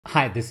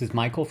Hi, this is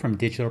Michael from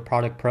Digital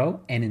Product Pro,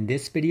 and in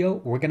this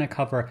video, we're going to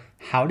cover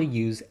how to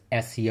use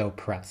SEO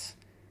Press.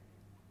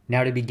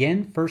 Now to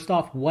begin, first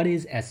off, what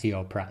is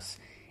SEO Press?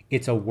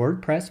 It's a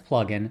WordPress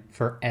plugin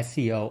for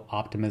SEO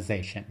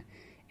optimization.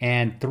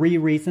 And 3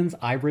 reasons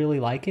I really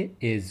like it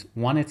is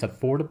 1, it's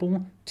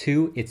affordable,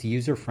 2, it's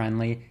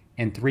user-friendly,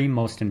 and 3,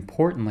 most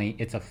importantly,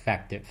 it's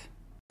effective.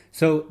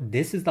 So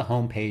this is the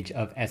homepage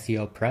of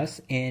SEO Press,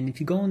 and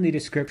if you go in the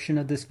description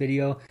of this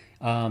video,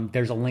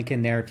 there's a link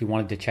in there if you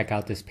wanted to check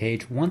out this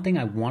page. One thing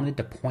I wanted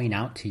to point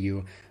out to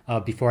you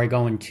before I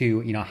go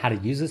into how to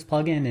use this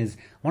plugin is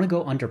I want to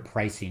go under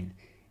pricing,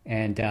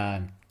 and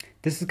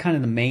this is kind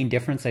of the main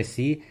difference I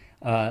see.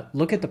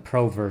 Look at the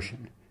Pro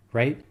version,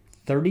 right?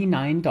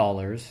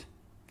 $39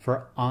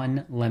 for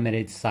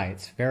unlimited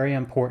sites. Very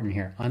important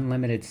here,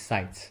 unlimited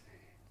sites.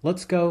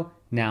 Let's go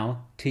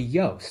now to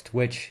Yoast,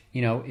 which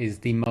is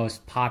the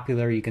most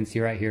popular. You can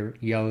see right here,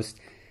 Yoast.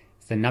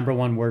 It's the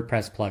 #1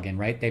 WordPress plugin,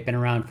 right? They've been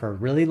around for a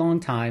really long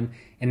time,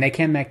 and they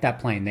can make that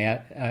claim. They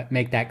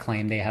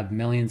have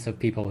millions of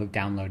people who've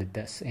downloaded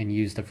this and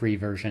used the free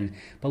version.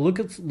 But look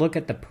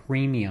at the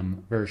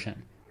premium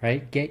version,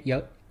 right? Get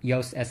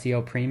Yoast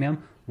SEO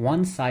Premium.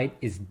 One site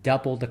is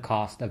double the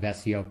cost of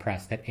SEO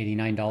Press at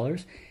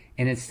 $89,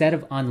 and instead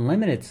of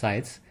unlimited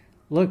sites,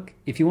 look,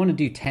 if you want to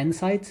do 10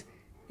 sites,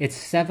 it's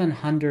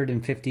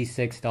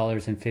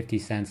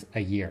 $756.50 a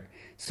year.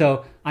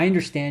 So I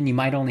understand you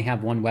might only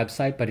have one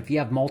website, but if you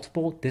have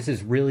multiple, this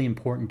is really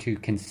important to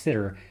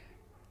consider.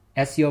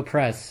 SEO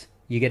Press,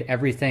 you get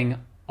everything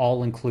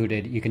all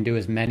included. You can do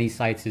as many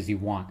sites as you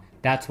want.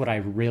 That's what I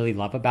really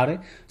love about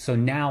it. So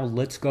now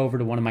let's go over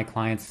to one of my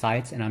clients'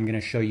 sites, and I'm going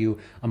to show you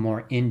a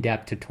more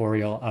in-depth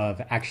tutorial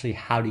of actually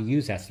how to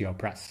use SEO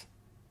Press.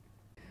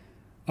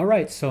 All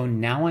right, so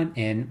now I'm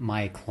in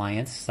my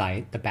client's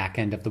site, the back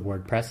end of the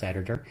WordPress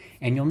editor,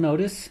 and you'll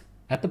notice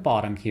at the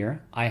bottom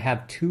here, I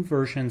have 2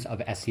 versions of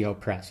SEO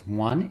Press.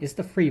 One is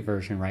the free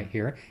version right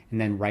here, and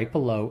then right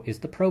below is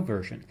the Pro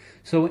version.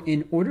 So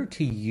in order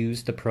to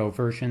use the Pro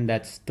version,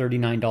 that's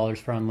 $39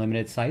 for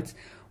unlimited sites,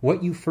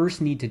 what you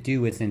first need to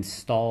do is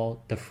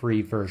install the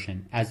free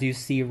version. As you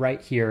see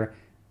right here,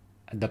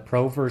 the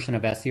Pro version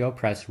of SEO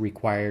Press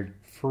required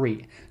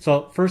free.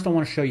 So first I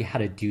want to show you how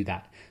to do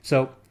that.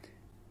 So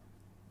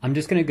I'm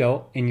just going to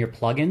go in your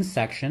plugins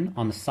section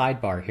on the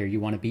sidebar here. You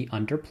want to be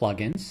under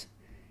plugins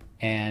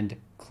and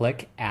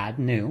click add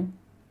new.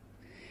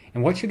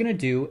 And what you're going to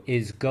do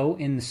is go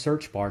in the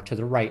search bar to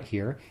the right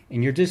here,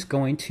 and you're just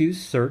going to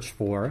search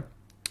for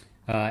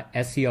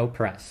SEO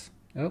Press.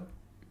 Oh.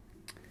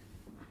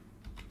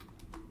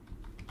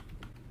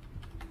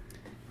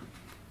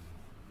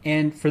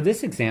 And for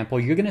this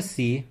example, you're going to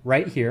see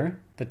right here,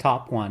 the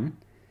top one.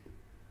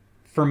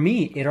 For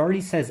me, it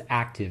already says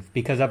active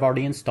because I've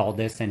already installed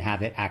this and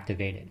have it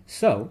activated.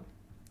 So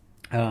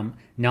now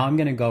I'm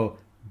going to go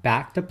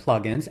back to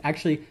plugins.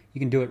 Actually, you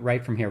can do it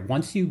right from here.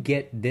 Once you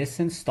get this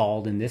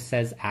installed and this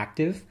says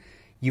active,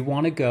 you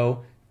want to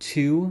go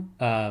to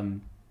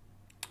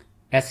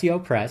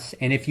SEO Press.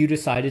 And if you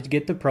decided to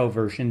get the Pro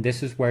version,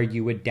 this is where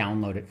you would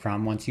download it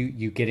from once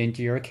you get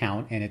into your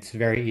account. And it's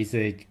very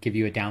easy to give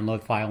you a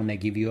download file, and they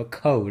give you a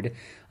code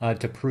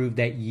to prove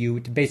that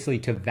basically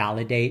to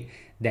validate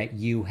that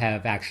you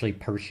have actually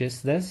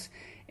purchased this.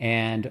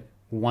 And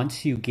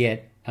once you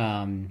get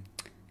in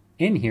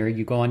here,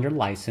 you go under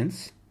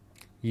license.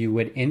 You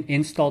would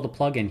install the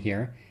plugin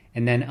here,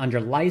 and then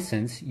under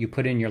license, you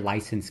put in your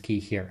license key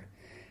here.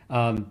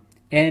 And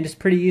it's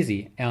pretty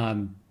easy.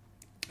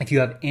 If you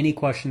have any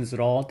questions at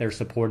all, their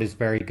support is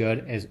very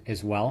good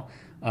as well.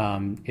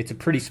 It's a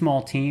pretty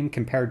small team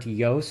compared to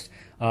Yoast,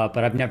 but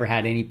I've never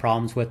had any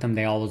problems with them.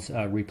 They always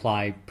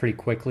reply pretty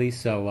quickly,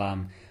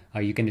 so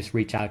you can just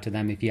reach out to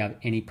them if you have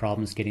any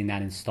problems getting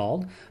that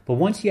installed. But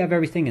once you have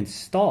everything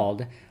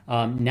installed,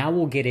 now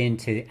we'll get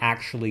into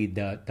actually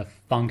the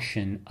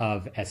function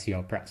of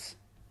SEO Press.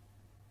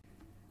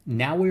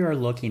 Now we are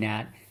looking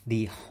at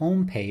the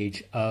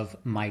homepage of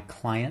my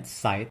client's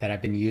site that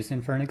I've been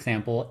using for an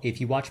example.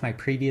 If you watch my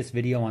previous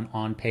video on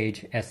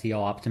on-page SEO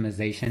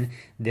optimization,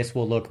 this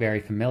will look very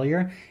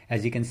familiar.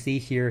 As you can see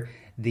here,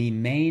 the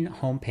main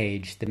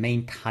homepage, the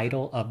main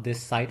title of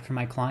this site for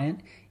my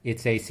client,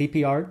 it's a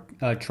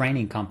CPR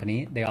training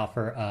company. They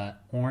offer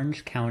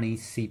Orange County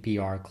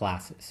CPR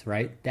classes,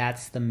 right?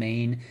 That's the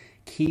main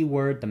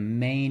keyword, the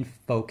main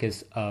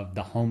focus of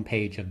the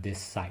homepage of this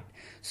site.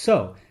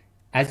 So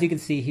as you can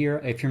see here,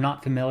 if you're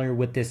not familiar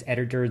with this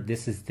editor,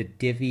 this is the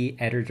Divi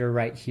editor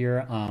right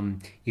here.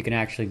 You can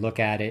actually look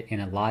at it in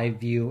a live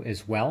view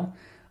as well.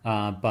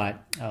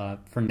 But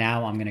for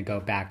now, I'm going to go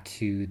back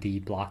to the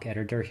block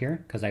editor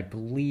here because I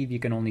believe you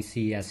can only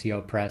see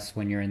SEO Press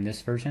when you're in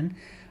this version.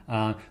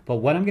 But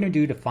what I'm going to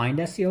do to find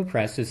SEO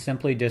Press is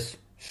simply just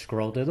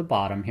scroll to the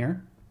bottom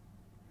here.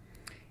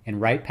 And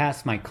right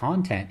past my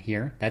content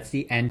here, that's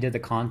the end of the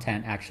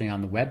content actually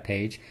on the web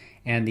page.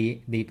 And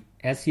the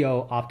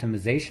SEO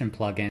optimization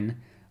plugin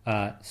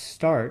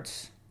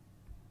starts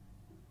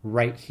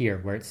right here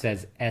where it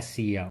says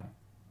SEO.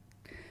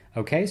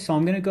 Okay, so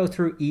I'm going to go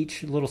through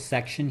each little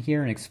section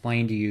here and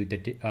explain to you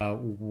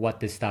what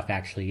this stuff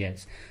actually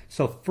is.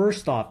 So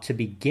first off, to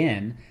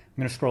begin, I'm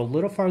going to scroll a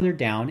little farther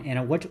down,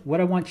 and what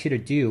I want you to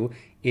do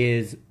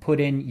is put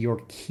in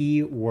your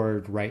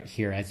keyword right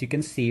here. As you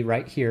can see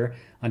right here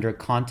under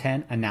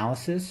content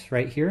analysis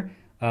right here.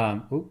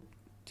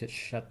 Just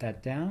shut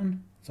that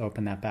down. Let's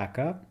open that back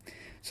up.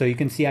 So you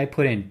can see I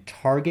put in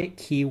target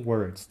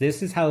keywords.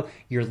 This is how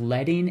you're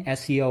letting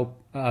SEO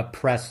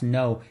Press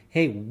know,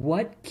 hey,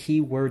 what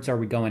keywords are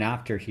we going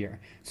after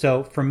here?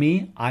 So for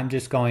me, I'm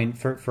just going,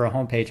 for a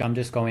homepage, I'm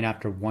just going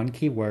after one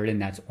keyword,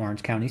 and that's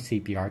Orange County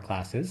CPR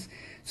classes.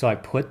 So I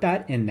put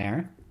that in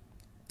there.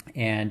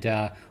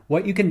 And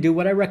what you can do,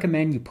 what I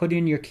recommend, you put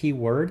in your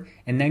keyword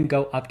and then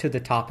go up to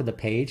the top of the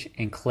page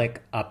and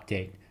click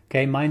update.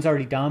 Okay, mine's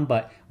already done,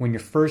 but when you're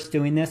first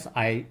doing this,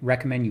 I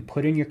recommend you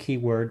put in your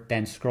keyword,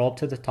 then scroll up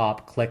to the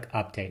top, click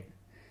update.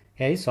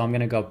 Okay, so I'm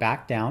going to go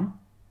back down,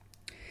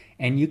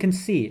 and you can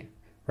see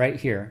right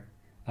here,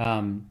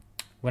 when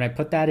I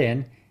put that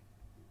in,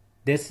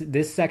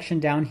 this section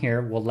down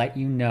here will let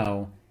you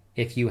know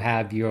if you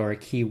have your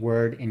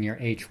keyword in your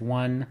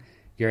H1,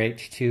 your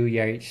H2,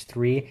 your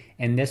H3,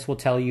 and this will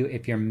tell you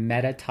if your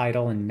meta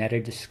title and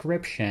meta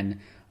description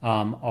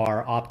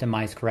are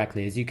optimized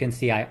correctly. As you can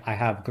see, I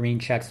have green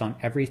checks on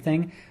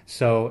everything,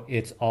 so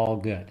it's all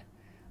good.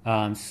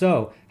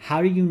 So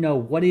how do you know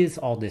what is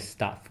all this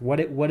stuff? What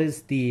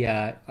is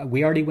the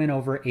we already went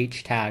over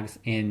H tags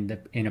in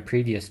a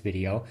previous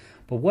video,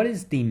 but what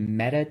is the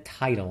meta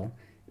title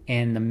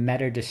and the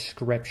meta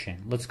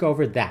description? Let's go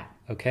over that.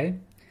 Okay,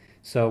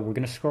 so we're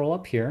going to scroll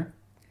up here,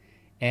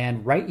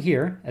 and right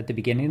here at the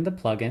beginning of the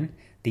plugin,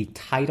 the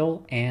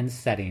title and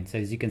settings.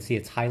 As you can see,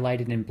 it's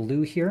highlighted in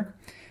blue here.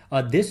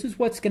 This is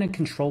what's going to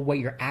control what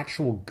your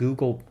actual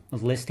Google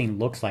listing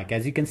looks like.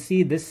 As you can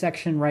see, this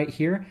section right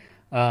here,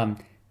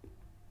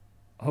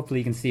 hopefully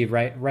you can see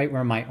right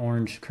where my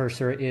orange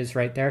cursor is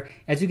right there.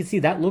 As you can see,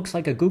 that looks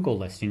like a Google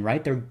listing,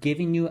 right? They're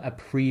giving you a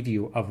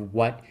preview of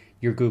what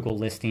your Google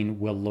listing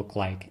will look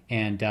like.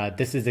 And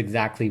this is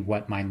exactly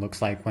what mine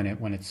looks like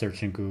when it's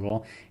searched in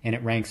Google, and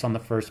it ranks on the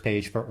first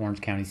page for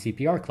Orange County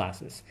CPR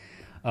classes.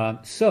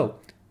 So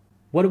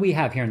what do we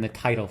have here in the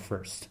title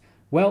first?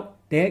 Well,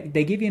 they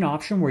give you an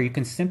option where you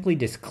can simply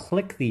just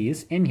click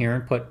these in here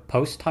and put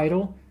post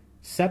title,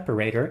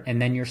 separator,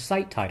 and then your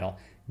site title.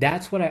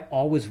 That's what I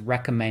always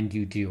recommend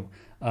you do.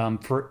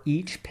 For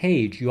each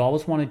page, you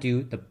always want to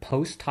do the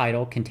post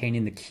title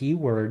containing the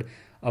keyword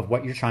of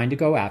what you're trying to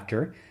go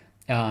after.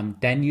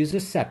 Then use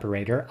a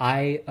separator.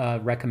 I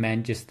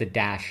recommend just the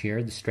dash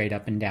here, the straight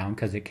up and down,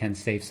 because it can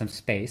save some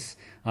space.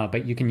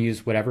 But you can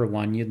use whatever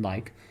one you'd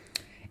like.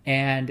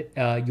 And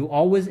you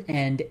always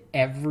end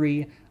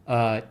every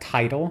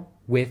title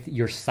with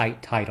your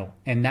site title,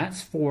 and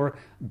that's for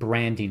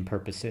branding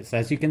purposes.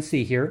 As you can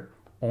see here,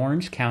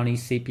 Orange County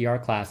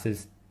CPR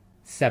classes,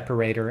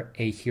 separator,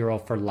 a hero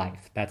for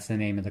life. That's the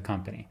name of the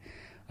company.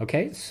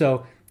 Okay,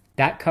 so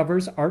that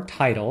covers our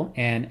title,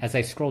 and as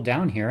I scroll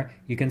down here,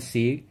 you can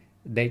see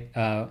that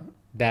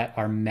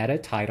our meta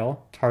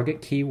title,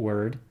 target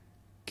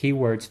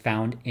keywords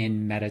found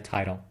in meta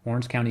title.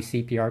 Orange County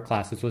CPR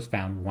classes was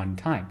found one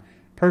time.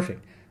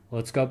 Perfect.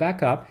 Let's go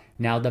back up.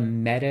 Now the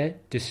meta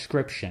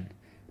description,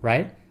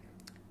 right?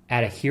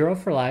 At a Hero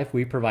for Life,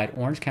 we provide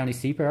Orange County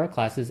CPR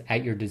classes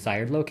at your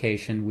desired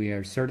location. We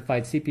are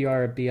certified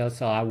CPR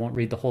BSL. I won't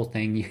read the whole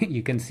thing.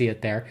 You can see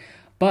it there.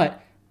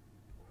 But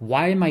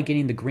why am I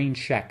getting the green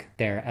check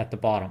there at the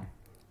bottom?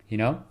 You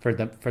know, for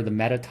the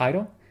meta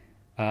title.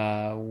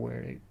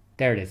 There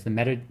it is. The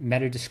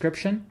meta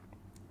description.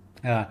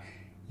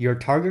 Your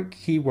target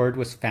keyword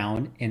was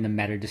found in the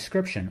meta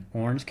description.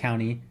 Orange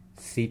County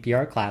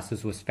CPR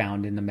classes was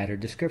found in the meta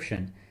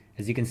description.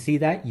 As you can see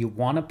that, you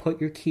want to put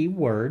your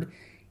keyword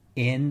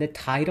in the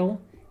title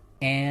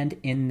and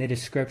in the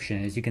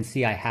description. As you can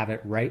see, I have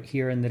it right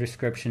here in the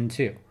description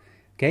too.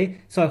 Okay,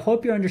 so I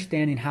hope you're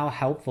understanding how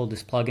helpful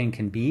this plugin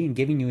can be and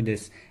giving you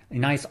this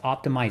nice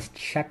optimized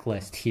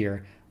checklist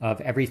here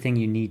of everything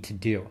you need to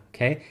do.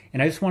 Okay,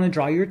 and I just want to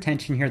draw your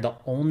attention here. The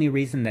only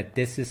reason that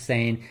this is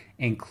saying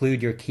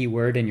include your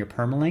keyword and your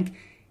permalink,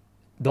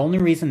 the only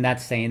reason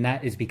that's saying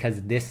that is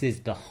because this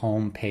is the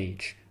home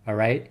page, all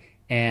right?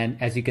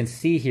 And as you can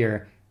see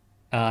here,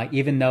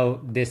 even though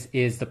this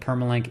is the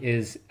permalink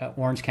is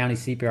Orange County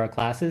CPR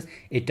classes,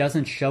 it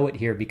doesn't show it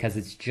here because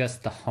it's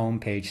just the home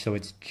page, so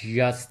it's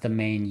just the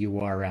main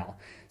URL.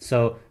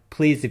 So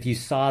please, if you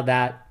saw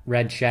that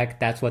red check,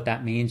 that's what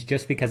that means.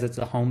 Just because it's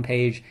a home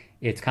page,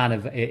 it's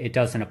it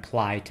doesn't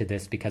apply to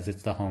this because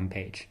it's the home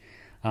page.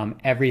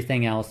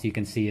 Everything else you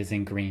can see is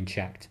in green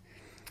checked.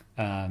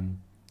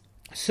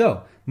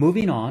 So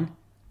moving on,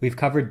 we've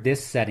covered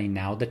this setting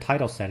now, the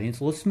title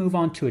settings. Let's move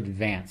on to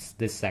advanced,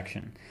 this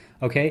section.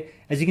 Okay,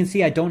 as you can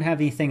see, I don't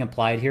have anything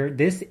applied here.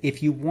 This,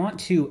 if you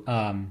want to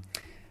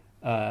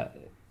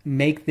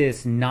make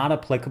this not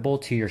applicable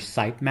to your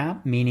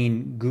sitemap,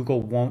 meaning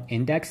Google won't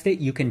index it,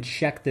 you can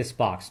check this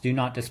box. Do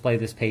not display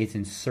this page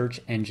in search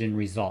engine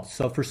results.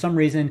 So if for some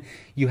reason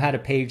you had a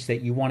page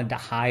that you wanted to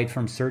hide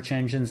from search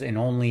engines and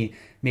only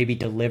maybe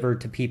deliver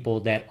to people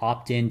that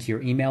opt into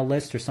your email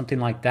list or something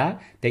like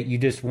that, that you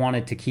just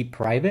wanted to keep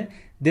private,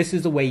 this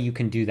is the way you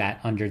can do that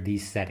under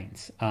these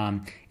settings.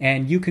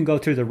 And you can go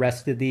through the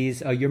rest of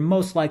these. You're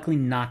most likely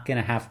not going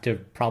to have to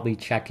probably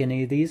check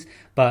any of these,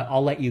 but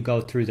I'll let you go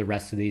through the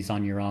rest of these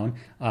on your own,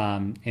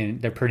 and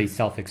they're pretty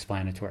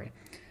self-explanatory.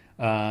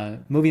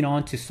 Moving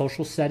on to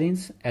social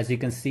settings, as you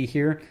can see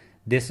here,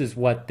 this is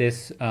what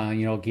this,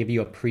 give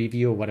you a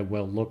preview of what it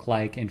will look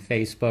like in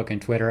Facebook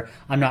and Twitter.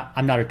 I'm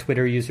not a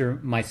Twitter user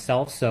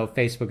myself, so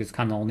Facebook is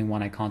kind of the only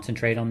one I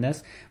concentrate on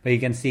this. But you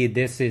can see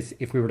this is,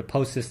 if we were to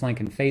post this link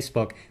in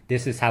Facebook,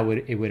 this is how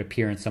it would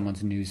appear in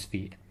someone's news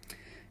feed.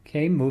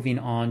 Okay, moving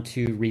on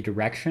to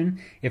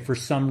redirection. If for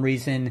some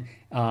reason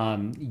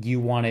you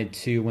wanted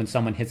to, when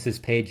someone hits this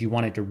page, you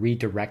wanted to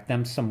redirect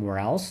them somewhere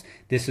else,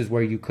 this is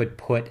where you could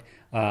put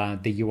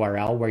the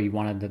URL where you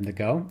wanted them to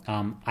go.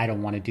 I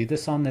don't want to do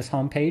this on this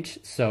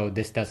homepage, so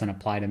this doesn't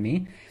apply to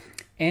me.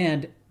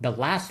 And the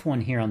last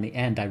one here on the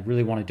end, I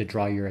really wanted to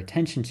draw your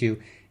attention to,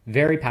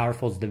 very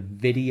powerful, is the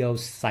video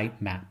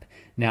sitemap.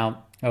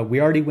 Now,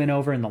 we already went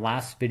over in the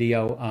last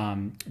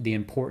video the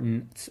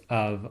importance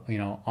of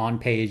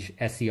on-page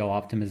SEO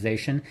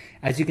optimization.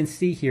 As you can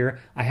see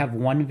here, I have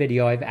one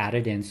video I've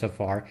added in so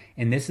far,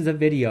 and this is a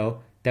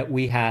video that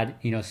we had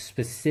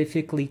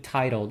specifically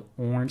titled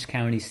Orange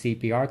County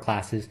CPR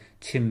classes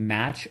to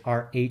match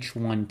our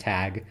H1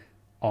 tag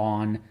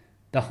on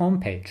the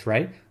homepage,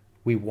 right?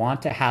 We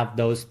want to have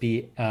those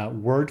be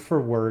word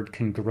for word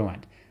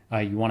congruent.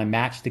 You want to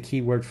match the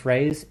keyword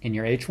phrase in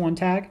your H1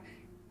 tag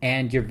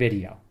and your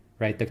video,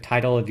 right? The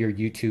title of your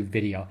YouTube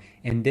video.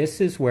 And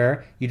this is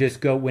where you just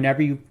go,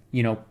 whenever you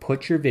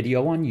put your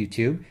video on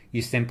YouTube,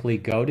 you simply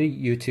go to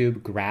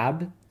YouTube,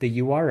 grab the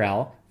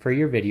URL for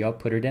your video,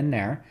 put it in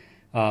there,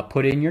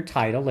 put in your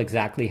title,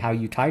 exactly how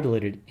you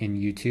titled it in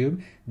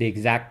YouTube, the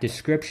exact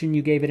description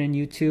you gave it in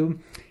YouTube,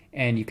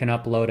 and you can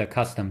upload a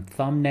custom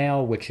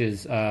thumbnail, which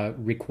is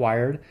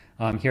required.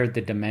 Here are the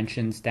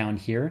dimensions down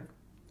here.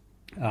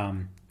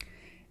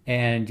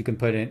 And you can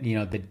put in,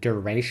 the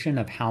duration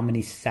of how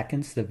many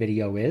seconds the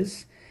video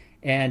is.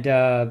 And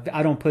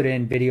I don't put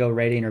in video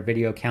rating or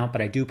video count,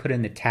 but I do put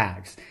in the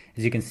tags.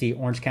 As you can see,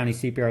 Orange County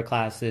CPR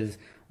classes,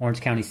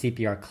 Orange County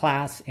CPR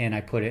class, and I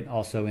put it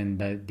also in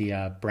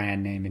the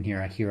brand name in here,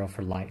 A Hero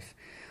for Life.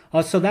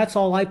 So that's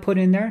all I put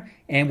in there.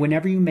 And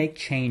whenever you make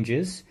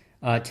changes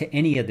to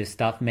any of this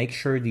stuff, make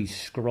sure you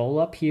scroll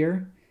up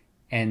here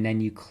and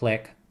then you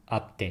click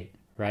update,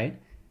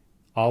 right?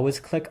 Always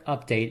click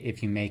update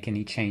if you make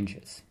any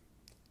changes.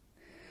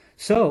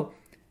 So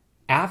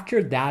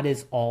after that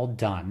is all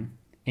done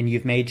and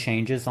you've made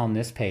changes on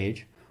this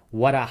page,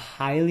 what I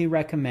highly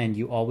recommend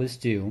you always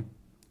do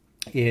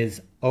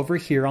is over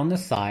here on the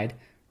side,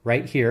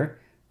 right here,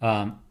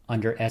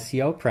 under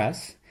SEO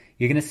Press,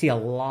 you're going to see a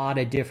lot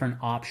of different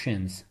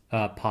options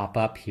pop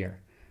up here,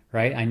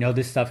 right? I know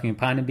this stuff can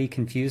kind of be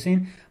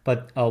confusing,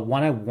 but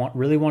one I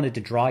really wanted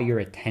to draw your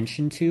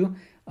attention to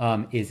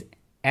is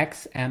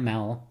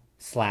XML/HTML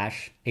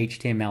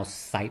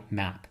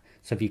sitemap.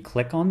 So if you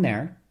click on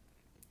there,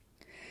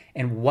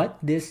 and what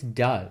this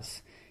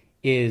does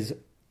is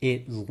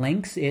it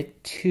links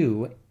it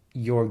to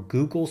your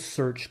Google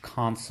Search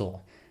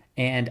Console.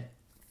 And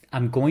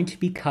I'm going to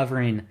be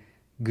covering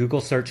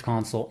Google Search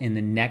Console in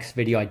the next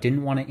video. I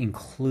didn't want to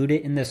include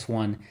it in this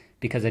one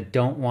because I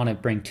don't want to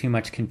bring too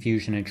much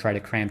confusion and try to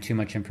cram too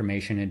much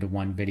information into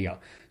one video.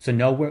 So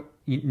know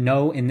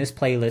in this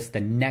playlist, the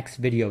next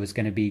video is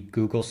going to be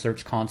Google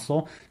Search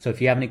Console. So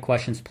if you have any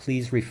questions,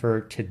 please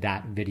refer to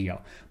that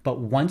video. But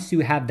once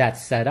you have that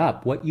set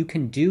up, what you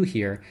can do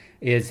here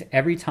is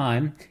every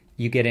time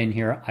you get in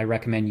here, I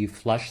recommend you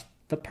flush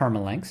the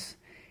permalinks.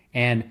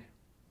 And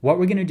what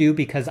we're going to do,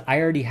 because I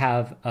already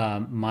have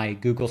my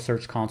Google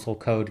Search Console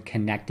code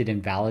connected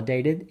and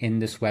validated in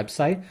this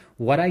website,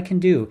 what I can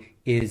do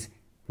is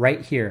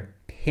right here,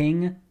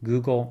 ping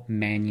Google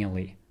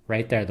manually,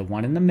 right there, the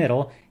one in the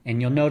middle.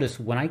 And you'll notice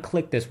when I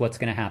click this, what's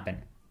going to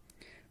happen,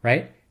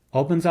 right?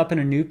 Opens up in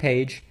a new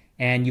page,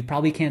 and you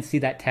probably can't see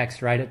that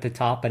text right at the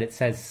top, but it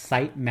says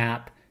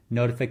sitemap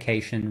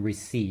notification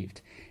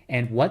received.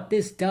 And what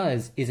this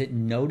does is it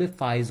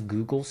notifies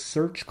Google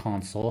Search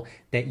Console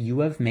that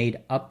you have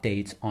made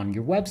updates on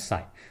your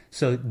website.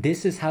 So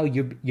this is how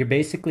you're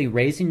basically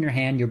raising your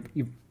hand.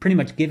 You're pretty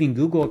much giving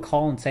Google a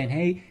call and saying,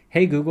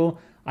 hey Google,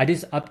 I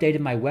just updated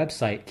my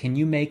website. Can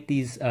you make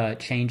these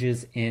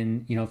changes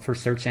in, for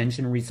search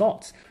engine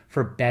results,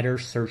 for better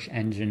search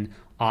engine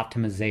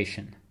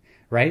optimization,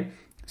 right?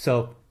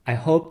 So I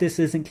hope this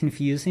isn't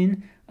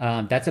confusing.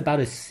 That's about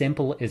as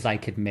simple as I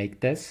could make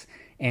this.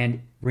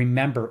 And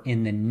remember,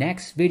 in the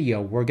next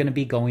video, we're going to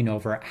be going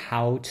over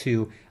how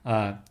to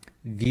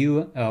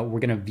view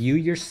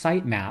your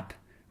sitemap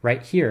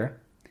right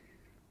here.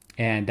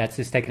 And that's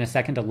just taking a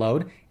second to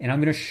load. And I'm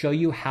going to show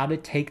you how to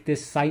take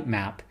this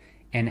sitemap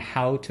and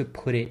how to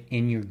put it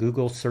in your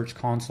Google Search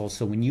Console.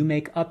 So when you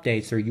make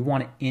updates or you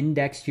want to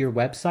index your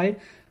website,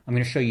 I'm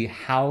going to show you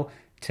how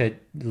to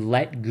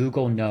let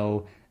Google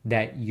know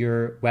that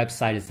your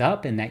website is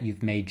up and that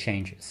you've made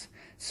changes.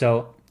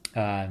 So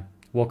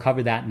we'll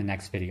cover that in the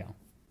next video.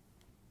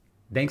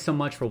 Thanks so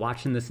much for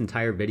watching this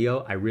entire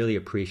video. I really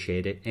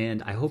appreciate it,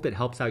 and I hope it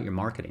helps out your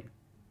marketing.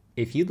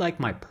 If you'd like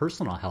my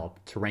personal help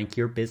to rank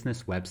your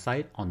business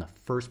website on the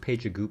first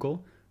page of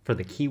Google for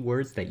the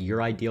keywords that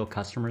your ideal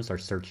customers are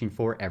searching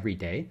for every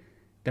day,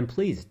 then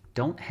please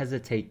don't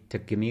hesitate to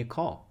give me a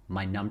call.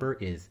 My number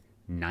is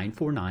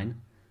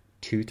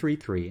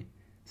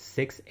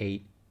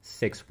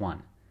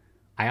 949-233-6861.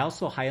 I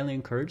also highly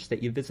encourage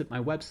that you visit my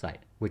website,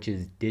 which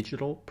is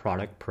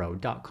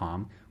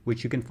digitalproductpro.com,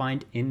 which you can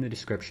find in the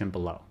description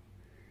below.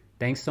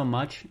 Thanks so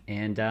much,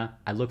 and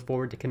I look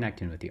forward to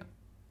connecting with you.